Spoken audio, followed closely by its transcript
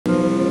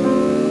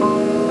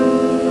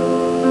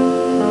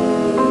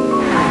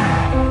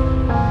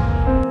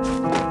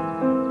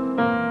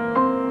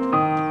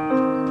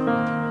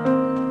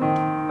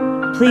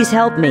Please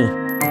help me.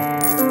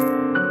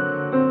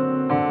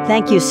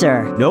 Thank you,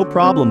 sir. No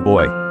problem,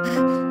 boy.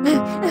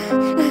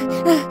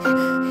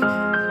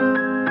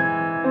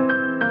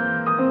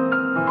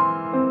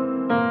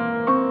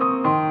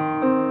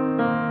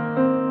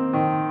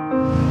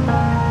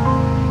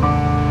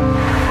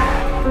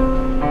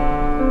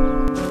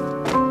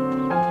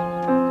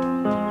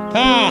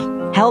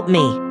 Help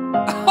me.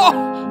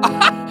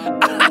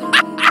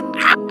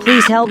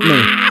 Please help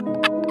me.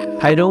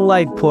 I don't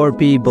like poor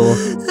people.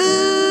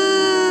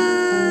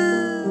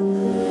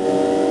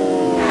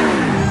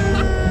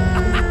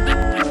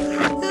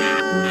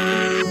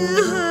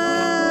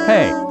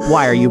 Hey,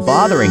 why are you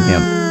bothering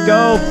him?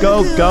 Go,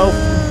 go, go.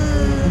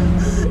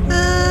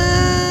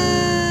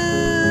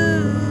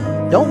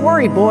 Don't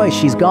worry, boy,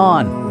 she's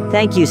gone.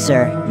 Thank you,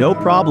 sir. No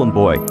problem,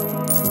 boy.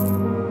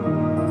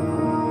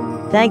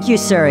 Thank you,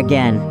 sir,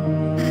 again.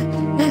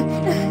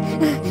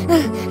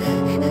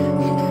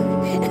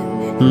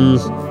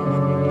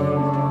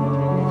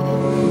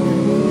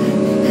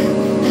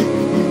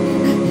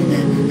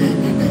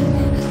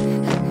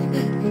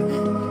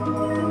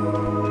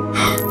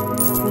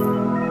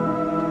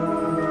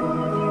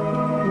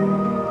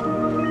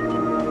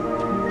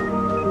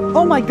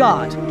 Oh my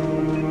God!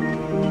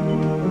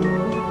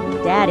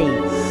 Daddy.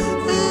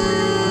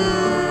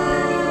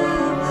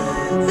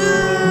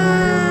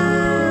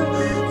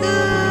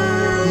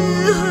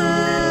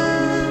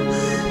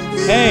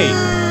 Hey!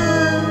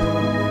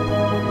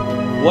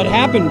 What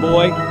happened,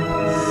 boy?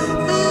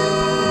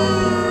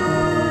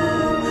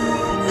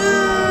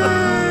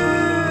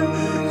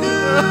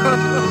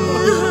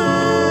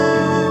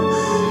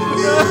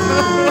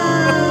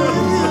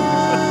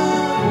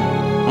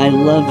 I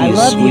love you,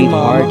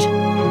 sweetheart. Mama.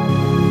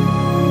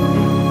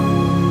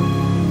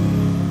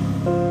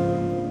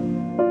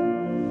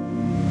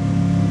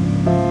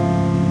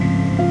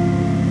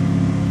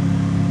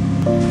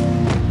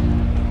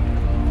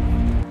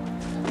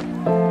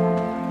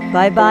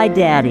 Bye-bye,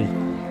 Daddy.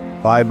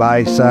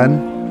 Bye-bye,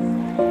 son.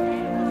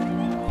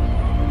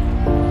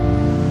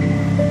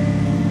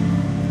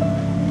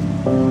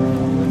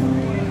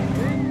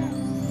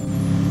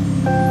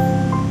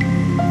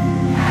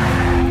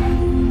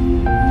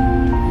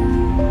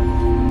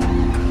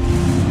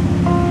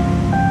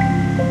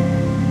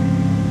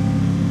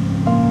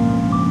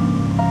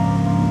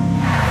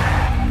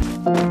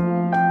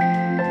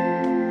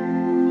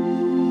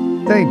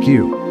 Thank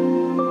you.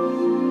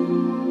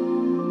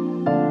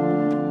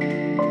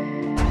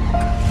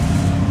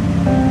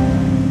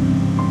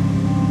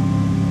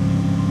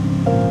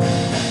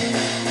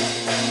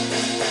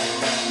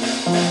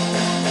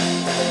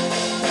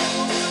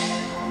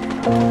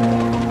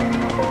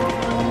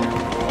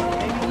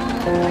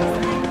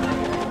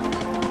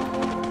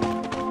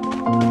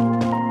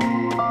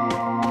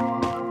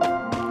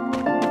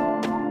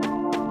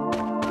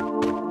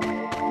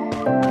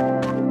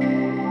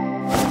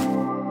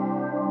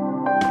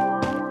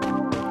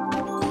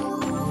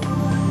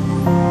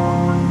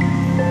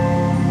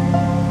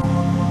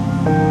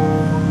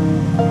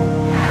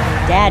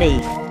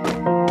 Daddy.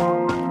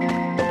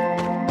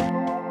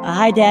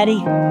 Hi, Daddy.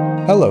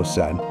 Hello,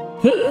 son.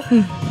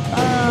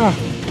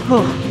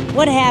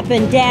 What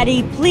happened,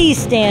 Daddy? Please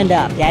stand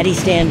up. Daddy,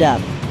 stand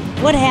up.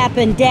 What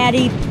happened,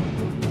 Daddy?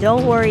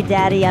 Don't worry,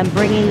 Daddy. I'm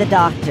bringing the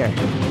doctor.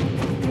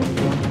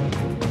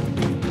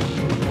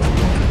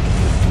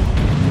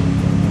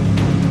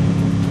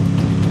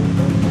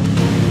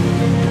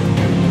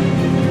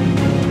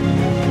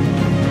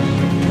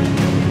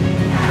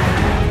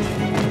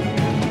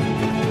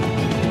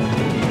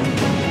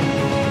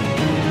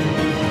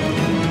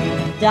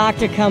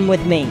 Doctor, come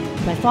with me.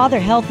 My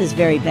father's health is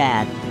very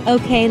bad.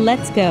 Okay,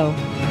 let's go.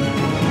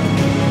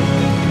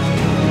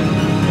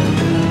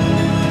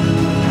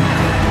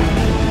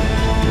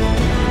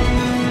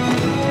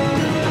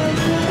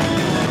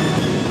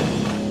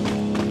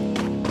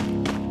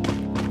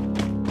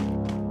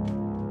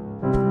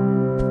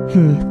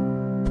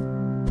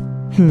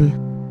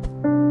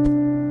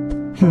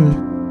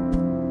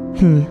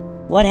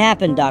 What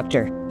happened,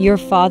 doctor? Your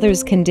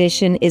father's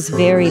condition is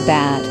very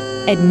bad.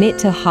 Admit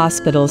to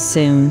hospital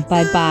soon.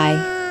 Bye-bye.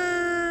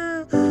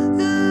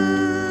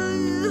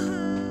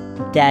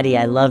 Daddy,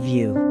 I love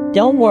you.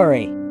 Don't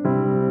worry.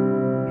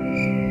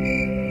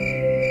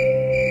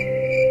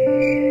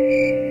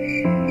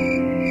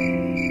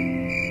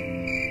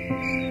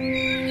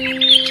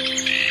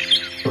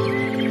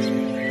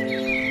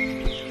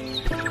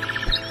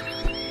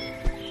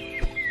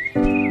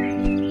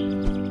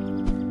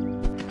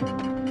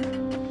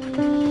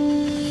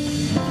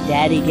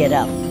 Daddy, get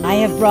up. I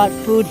have brought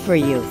food for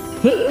you.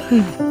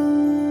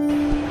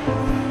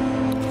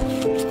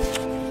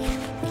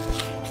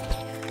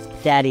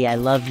 Daddy, I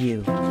love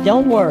you.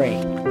 Don't worry.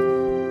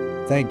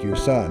 Thank you,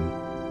 son.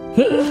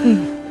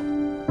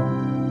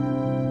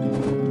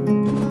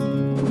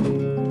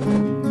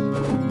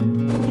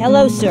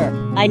 Hello, sir.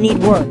 I need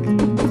work.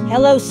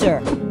 Hello,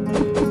 sir.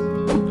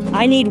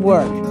 I need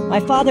work. My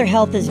father's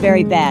health is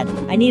very bad.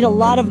 I need a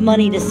lot of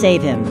money to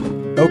save him.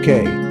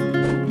 Okay.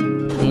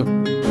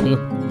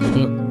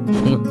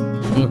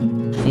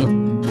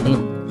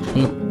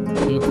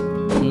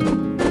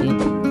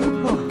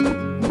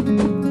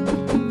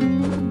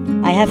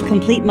 I have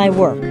complete my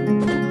work.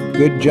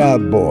 Good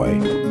job, boy.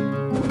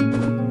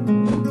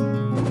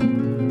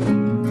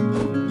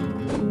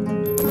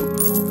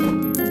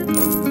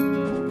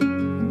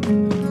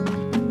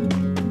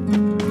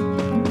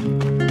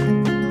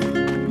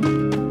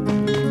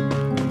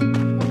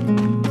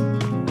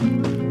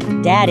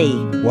 Daddy,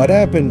 What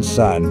happened,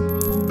 son?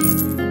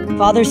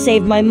 Father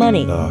saved my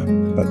money.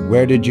 But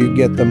where did you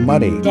get the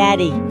money?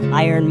 Daddy,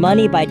 I earn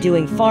money by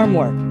doing farm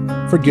work.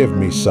 Forgive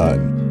me,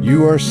 son.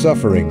 You are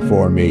suffering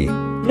for me.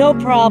 No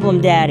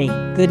problem, Daddy.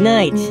 Good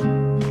night.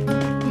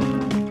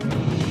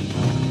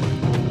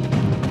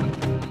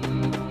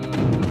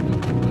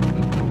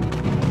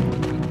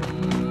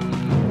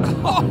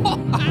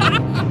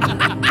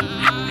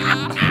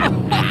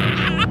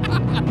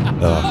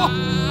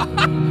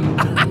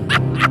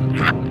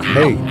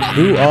 Hey,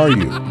 who are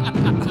you?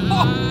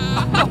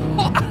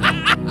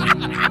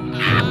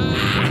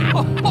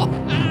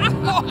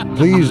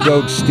 Please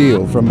don't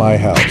steal from my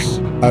house.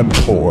 I'm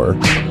poor.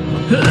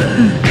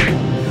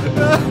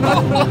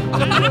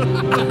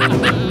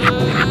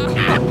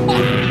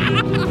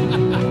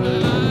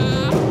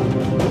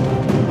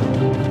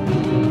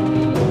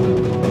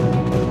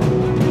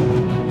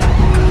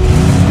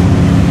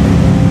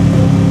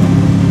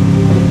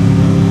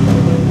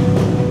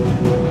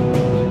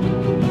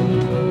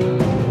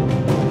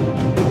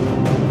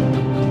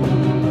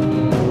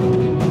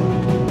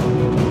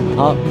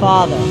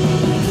 Father.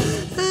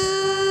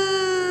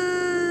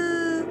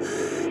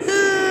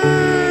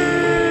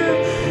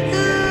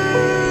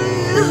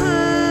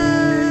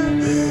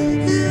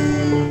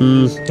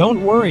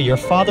 Don't worry, your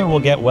father will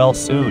get well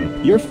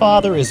soon. Your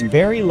father is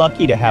very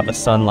lucky to have a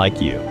son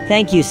like you.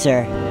 Thank you,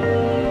 sir.